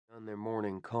sound their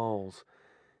morning calls,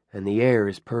 and the air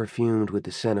is perfumed with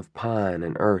the scent of pine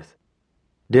and earth,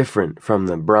 different from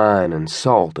the brine and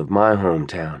salt of my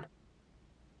hometown.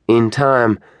 In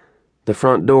time, the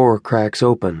front door cracks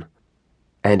open,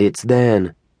 and it's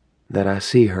then that I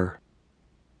see her.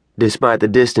 Despite the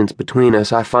distance between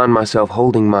us, I find myself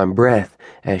holding my breath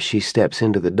as she steps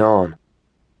into the dawn.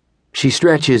 She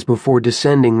stretches before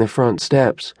descending the front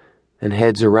steps and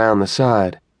heads around the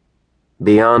side.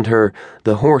 Beyond her,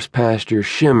 the horse pasture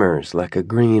shimmers like a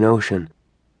green ocean,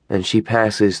 and she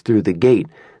passes through the gate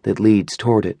that leads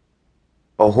toward it.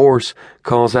 A horse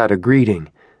calls out a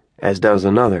greeting, as does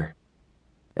another,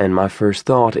 and my first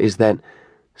thought is that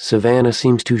Savannah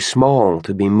seems too small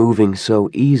to be moving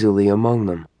so easily among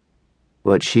them.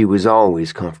 But she was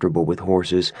always comfortable with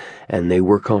horses, and they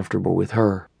were comfortable with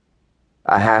her.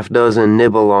 A half-dozen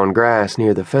nibble on grass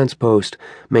near the fence post,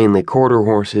 mainly quarter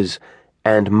horses,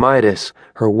 and Midas,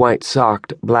 her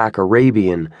white-socked black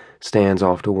Arabian, stands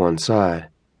off to one side.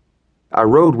 I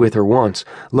rode with her once,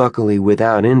 luckily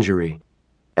without injury,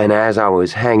 and as I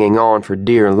was hanging on for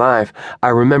dear life, I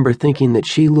remember thinking that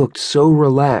she looked so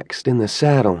relaxed in the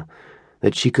saddle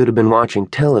that she could have been watching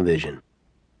television.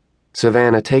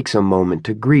 Savannah takes a moment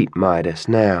to greet Midas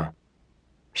now.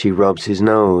 She rubs his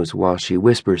nose while she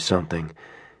whispers something.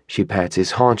 She pats his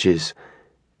haunches,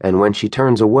 and when she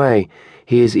turns away,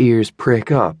 his ears prick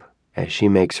up as she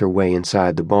makes her way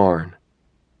inside the barn.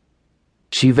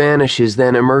 She vanishes,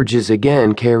 then emerges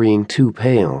again carrying 2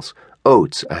 pails,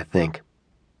 oats, I think.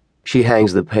 She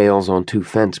hangs the pails on 2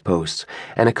 fence posts,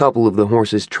 and a couple of the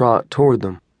horses trot toward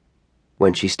them.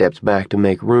 When she steps back to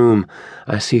make room,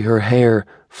 I see her hair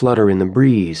flutter in the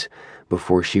breeze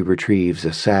before she retrieves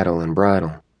a saddle and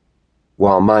bridle.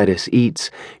 While Midas eats,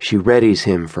 she readies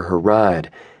him for her ride,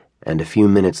 and a few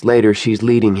minutes later she's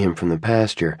leading him from the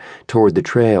pasture toward the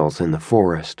trails in the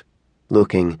forest,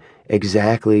 looking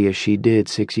exactly as she did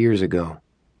 6 years ago.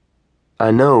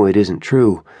 I know it isn't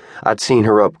true. I'd seen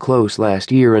her up close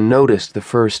last year and noticed the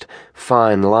first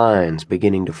fine lines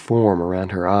beginning to form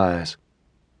around her eyes.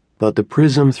 But the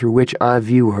prism through which I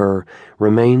view her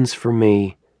remains for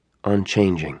me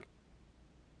unchanging.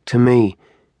 To me,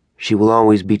 she will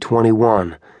always be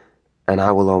 21, and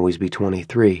I will always be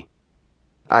 23.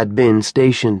 I'd been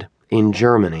stationed in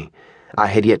Germany. I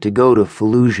had yet to go to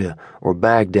Fallujah or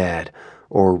Baghdad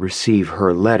or receive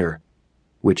her letter,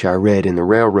 which I read in the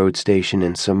railroad station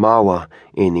in Samawa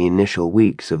in the initial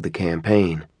weeks of the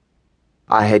campaign.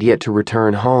 I had yet to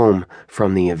return home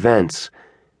from the events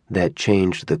that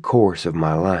changed the course of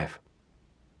my life.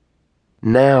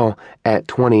 Now, at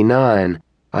 29,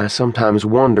 I sometimes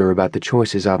wonder about the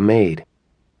choices I've made.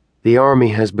 The Army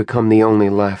has become the only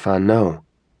life I know.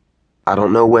 I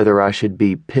don't know whether I should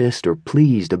be pissed or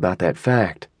pleased about that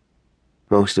fact.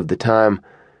 Most of the time,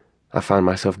 I find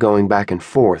myself going back and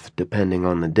forth depending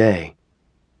on the day.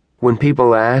 When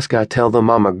people ask, I tell them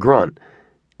I'm a grunt,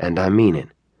 and I mean it.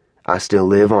 I still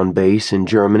live on base in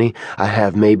Germany. I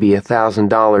have maybe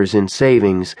 $1,000 in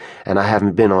savings, and I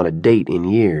haven't been on a date in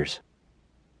years.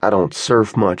 I don't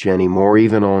surf much anymore,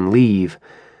 even on leave,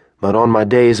 but on my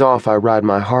days off I ride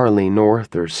my Harley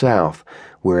north or south,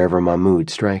 wherever my mood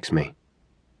strikes me.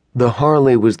 The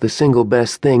Harley was the single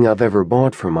best thing I've ever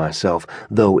bought for myself,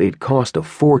 though it cost a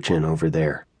fortune over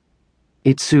there.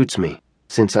 It suits me,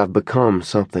 since I've become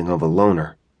something of a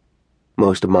loner.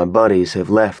 Most of my buddies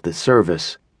have left the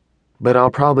service, but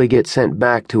I'll probably get sent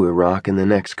back to Iraq in the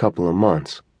next couple of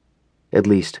months. At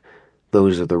least,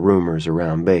 those are the rumors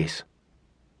around base.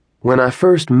 When I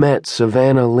first met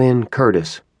Savannah Lynn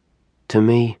Curtis, to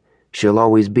me, she'll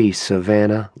always be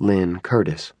Savannah Lynn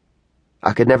Curtis.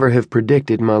 I could never have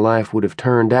predicted my life would have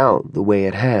turned out the way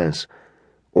it has,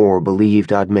 or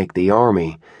believed I'd make the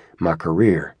Army my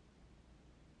career.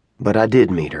 But I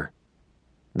did meet her.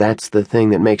 That's the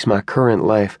thing that makes my current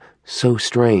life so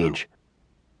strange.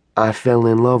 I fell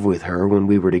in love with her when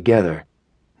we were together,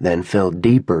 then fell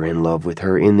deeper in love with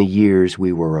her in the years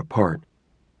we were apart.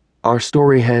 Our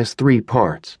story has 3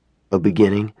 parts, a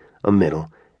beginning, a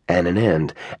middle, and an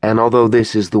end, and although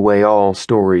this is the way all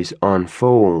stories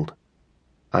unfold,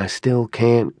 I still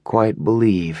can't quite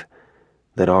believe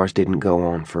that ours didn't go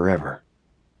on forever.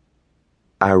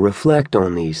 I reflect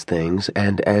on these things,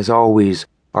 and as always,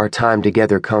 our time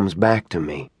together comes back to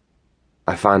me.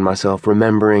 I find myself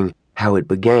remembering how it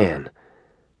began,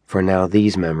 for now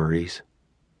these memories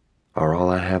are all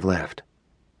I have left.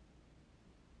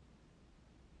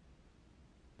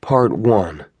 Part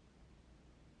 1.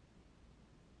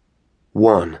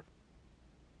 1.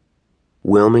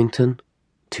 Wilmington,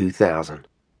 2000.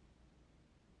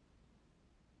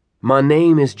 My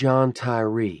name is John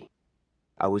Tyree.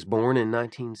 I was born in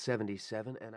 1977 and